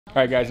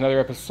All right, guys, another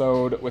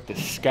episode with the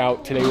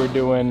Scout. Today we're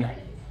doing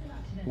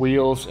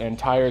wheels and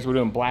tires. We're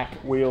doing black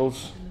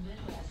wheels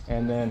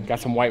and then got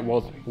some white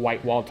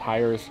wall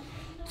tires.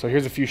 So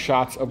here's a few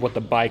shots of what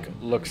the bike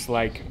looks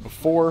like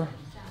before,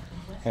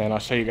 and I'll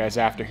show you guys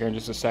after here in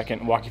just a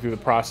second, walk you through the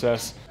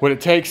process, what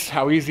it takes,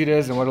 how easy it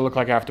is, and what it'll look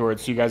like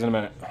afterwards. See you guys in a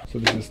minute. So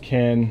this is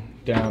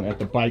Ken down at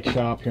the bike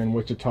shop here in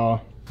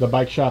Wichita. The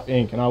Bike Shop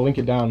Inc. And I'll link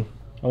it down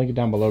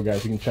below,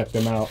 guys. You can check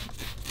them out.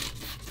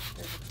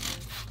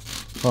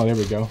 Oh, there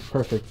we go.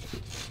 Perfect.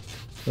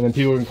 And then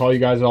people can call you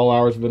guys at all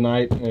hours of the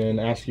night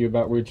and ask you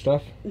about weird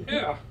stuff.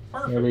 Yeah,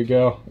 perfect. There we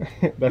go.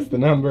 That's the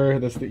number.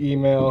 That's the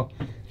email.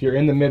 If you're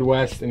in the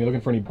Midwest and you're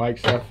looking for any bike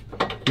stuff,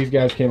 these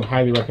guys came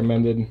highly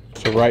recommended.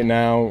 So right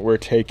now we're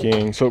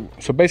taking, so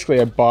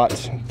basically I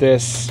bought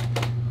this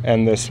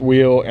and this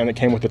wheel, and it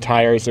came with the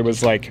tires. It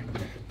was like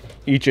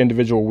each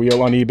individual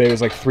wheel on eBay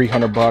was like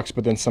 300 bucks,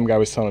 but then some guy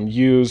was selling them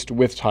used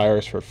with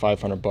tires for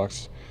 500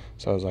 bucks.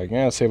 So I was like,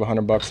 yeah, save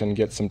 100 bucks and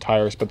get some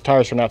tires. But the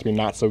tires turned out to be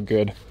not so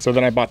good. So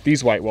then I bought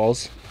these white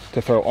walls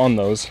to throw on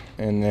those,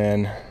 and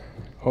then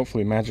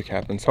hopefully magic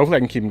happens. Hopefully I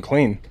can keep them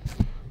clean.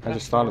 I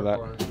just thought of that.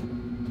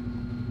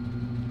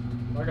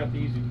 I got the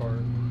easy part.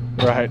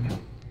 Right.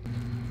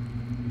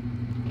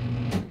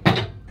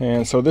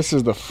 And so this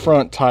is the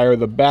front tire.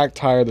 The back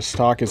tire, the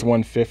stock is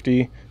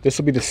 150. This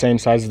will be the same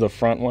size as the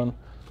front one.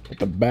 But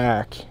the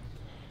back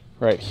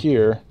right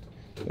here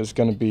is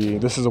going to be,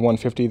 this is a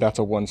 150, that's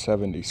a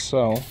 170.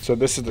 So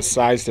this is the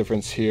size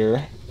difference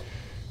here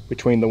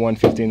between the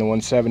 150 and the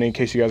 170, in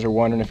case you guys are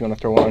wondering if you want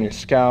to throw one on your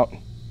Scout. You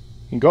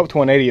can go up to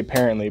 180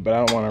 apparently, but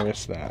I don't want to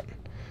risk that.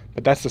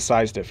 But that's the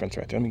size difference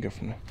right there. Let me go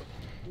from the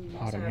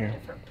bottom here.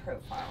 Different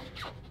profile.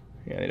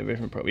 Yeah, they have a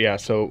different profile. Yeah,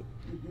 so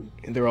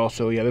they're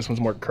also, yeah, this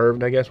one's more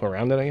curved, I guess, more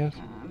rounded, I guess.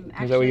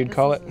 Is that what you'd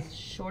call it?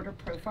 Shorter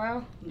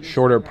profile.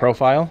 Shorter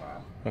profile?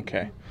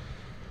 Okay.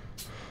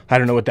 I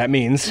don't know what that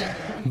means,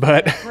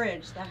 but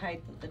Bridge, the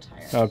height of the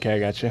tire. okay, I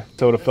got you.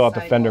 So it'll fill out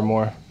the fender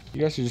more.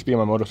 You guys should just be on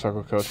my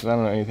motorcycle coach, because I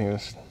don't know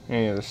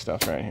any of this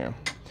stuff right here.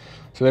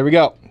 So there we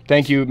go.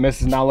 Thank you,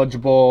 Mrs.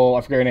 Knowledgeable.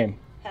 I forgot your name.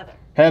 Heather.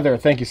 Heather,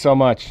 thank you so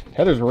much.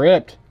 Heather's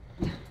ripped.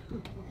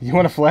 You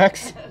want to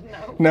flex?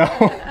 No.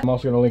 I'm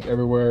also going to link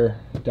everywhere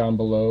down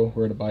below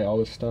where to buy all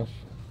this stuff.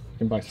 You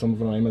can buy some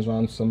of it on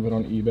Amazon, some of it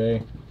on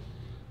eBay.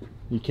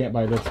 You can't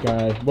buy this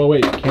guy. Well,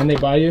 wait, can they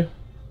buy you?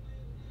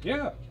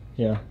 Yeah.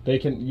 Yeah, they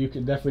can. You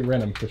can definitely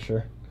rent them for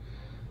sure.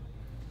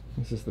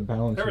 This is the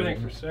balance.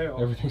 Everything's for sale.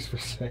 Everything's for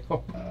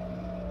sale.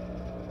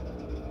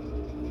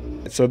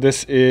 So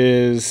this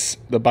is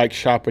the bike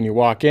shop when you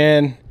walk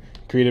in,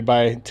 greeted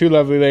by two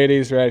lovely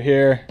ladies right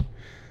here.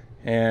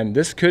 And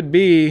this could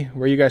be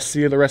where you guys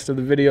see the rest of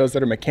the videos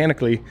that are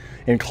mechanically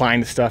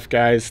inclined stuff,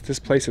 guys. This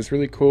place is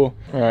really cool.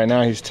 All right,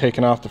 now he's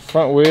taking off the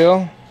front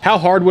wheel. How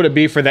hard would it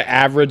be for the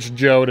average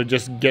Joe to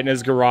just get in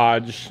his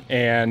garage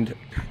and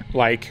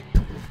like,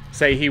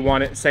 say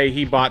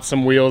he bought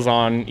some wheels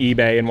on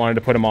eBay and wanted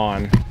to put them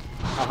on?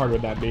 How hard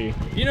would that be?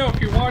 You know,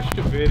 if you watched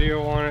a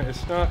video on it,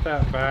 it's not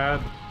that bad.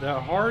 The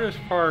hardest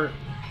part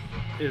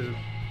is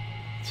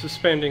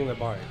suspending the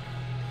bike.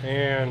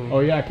 And oh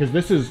yeah, because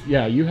this is,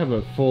 yeah, you have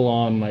a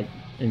full-on like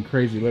in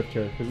crazy lift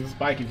here. Because this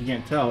bike, if you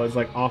can't tell, is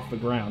like off the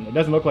ground. It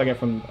doesn't look like it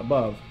from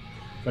above,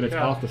 but it's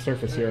off the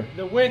surface here.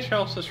 The winch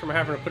helps us from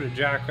having to put a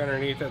jack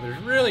underneath it.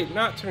 There's really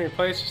not too many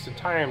places to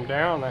tie them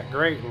down that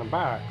great in the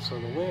back, so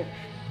the winch.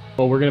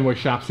 Well, we're gonna with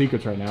shop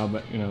secrets right now,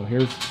 but you know,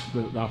 here's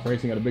the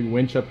operation. Got a big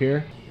winch up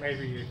here.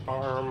 Maybe your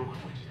arm.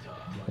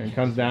 And it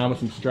comes down with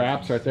some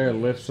straps right there. It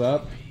lifts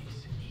up,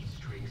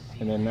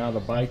 and then now the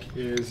bike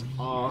is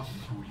off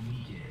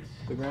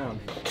the ground.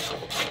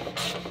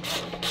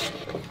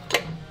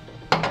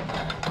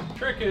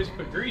 Trick is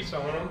put grease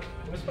on them.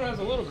 This one has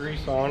a little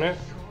grease on it,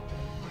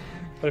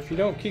 but if you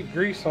don't keep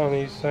grease on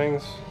these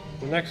things,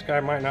 the next guy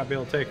might not be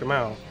able to take them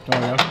out. Oh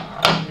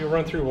yeah. You'll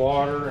run through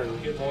water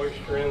and get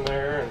moisture in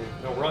there, and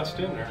they'll rust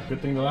in there.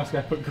 Good thing the last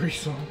guy put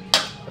grease on.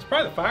 That's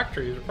probably the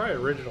factory. These are probably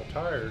original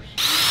tires.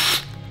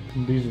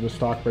 And these are the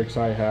stock brakes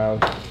I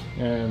have,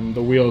 and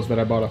the wheels that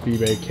I bought off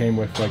eBay came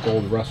with like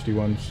old rusty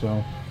ones,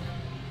 so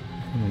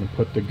I'm gonna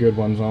put the good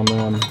ones on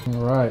them.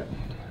 All right,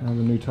 now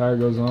the new tire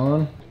goes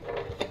on.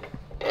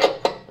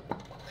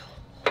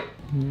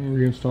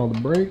 Reinstall the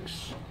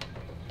brakes.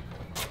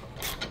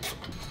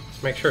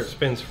 Make sure it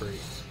spins free.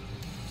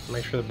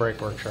 Make sure the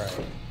brake works right.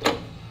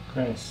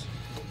 Nice.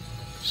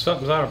 If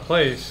something's out of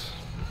place,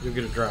 you'll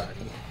get a drag.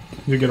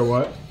 You get a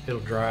what?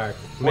 It'll drag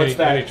What's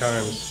that? many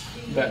times.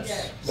 That's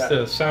It's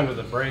the sound of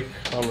the brake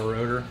on the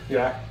rotor.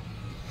 yeah.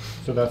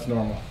 So that's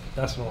normal.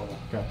 That's normal.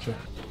 Gotcha.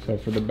 So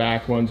for the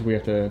back ones, we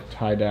have to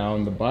tie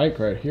down the bike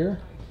right here.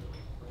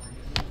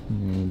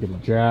 And get a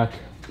jack.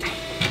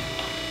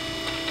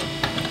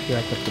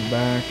 Jack up the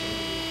back.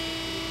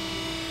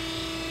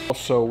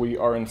 Also, we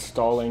are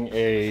installing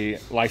a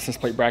license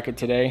plate bracket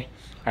today.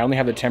 I only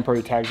have the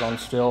temporary tags on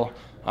still,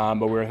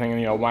 but we were thinking,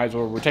 you know,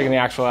 we're taking the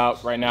axle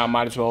out right now,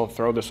 might as well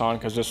throw this on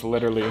because this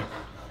literally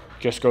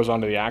just goes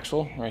onto the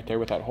axle right there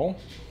with that hole.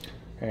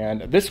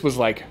 And this was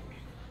like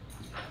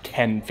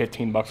 10,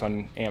 15 bucks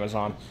on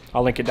Amazon.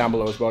 I'll link it down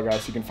below as well,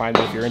 guys, so you can find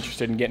it if you're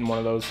interested in getting one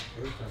of those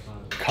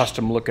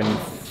custom looking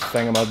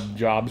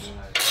thingamajobs.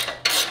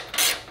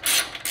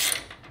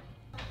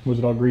 Was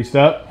it all greased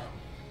up?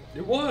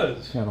 It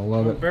was. Gotta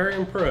love it. I'm very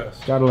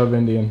impressed. Gotta love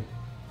Indian.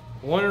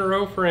 1 in a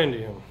row for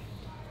Indian.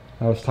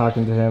 I was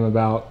talking to him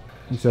about,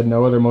 he said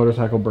no other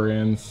motorcycle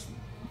brands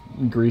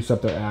grease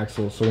up their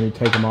axles, so when you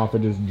take them off,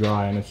 it just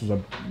dry, and this is a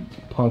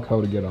punk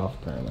hoe to get off,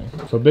 apparently.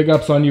 So big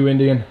ups on you,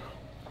 Indian,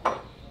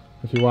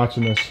 if you're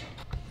watching this.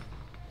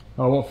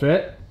 Oh, it won't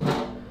fit?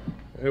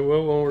 It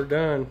will when we're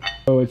done.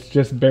 Oh, it's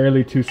just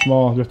barely too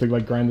small. You have to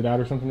like grind it out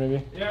or something,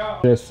 maybe? Yeah.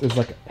 This is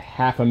like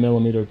 1/2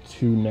 millimeter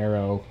too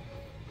narrow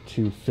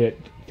to fit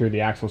through the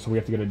axle, so we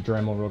have to get a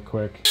Dremel real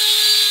quick.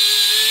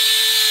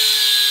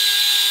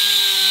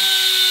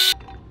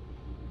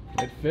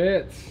 It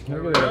fits.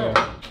 Look at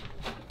that.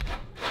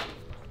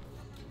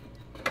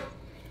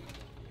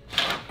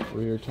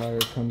 Rear tire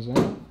comes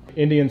in.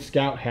 Indian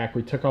Scout hack.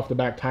 We took off the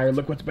back tire.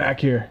 Look what's back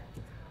here.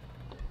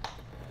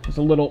 There's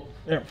a little,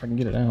 if I can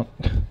get it out.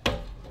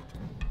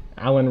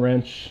 Allen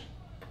wrench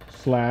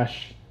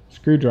 /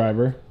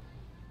 screwdriver.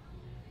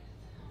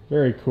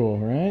 Very cool,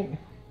 right?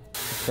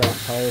 Scrap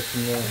tires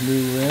from the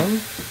new rim.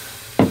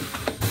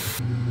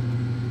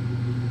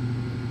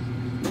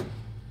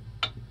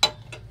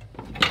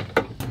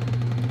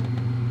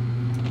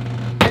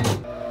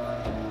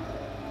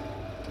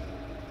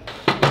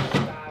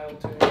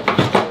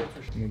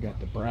 And we got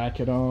the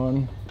bracket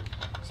on.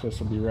 So this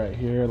will be right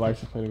here.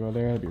 License plate will go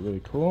there. That'd be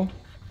really cool.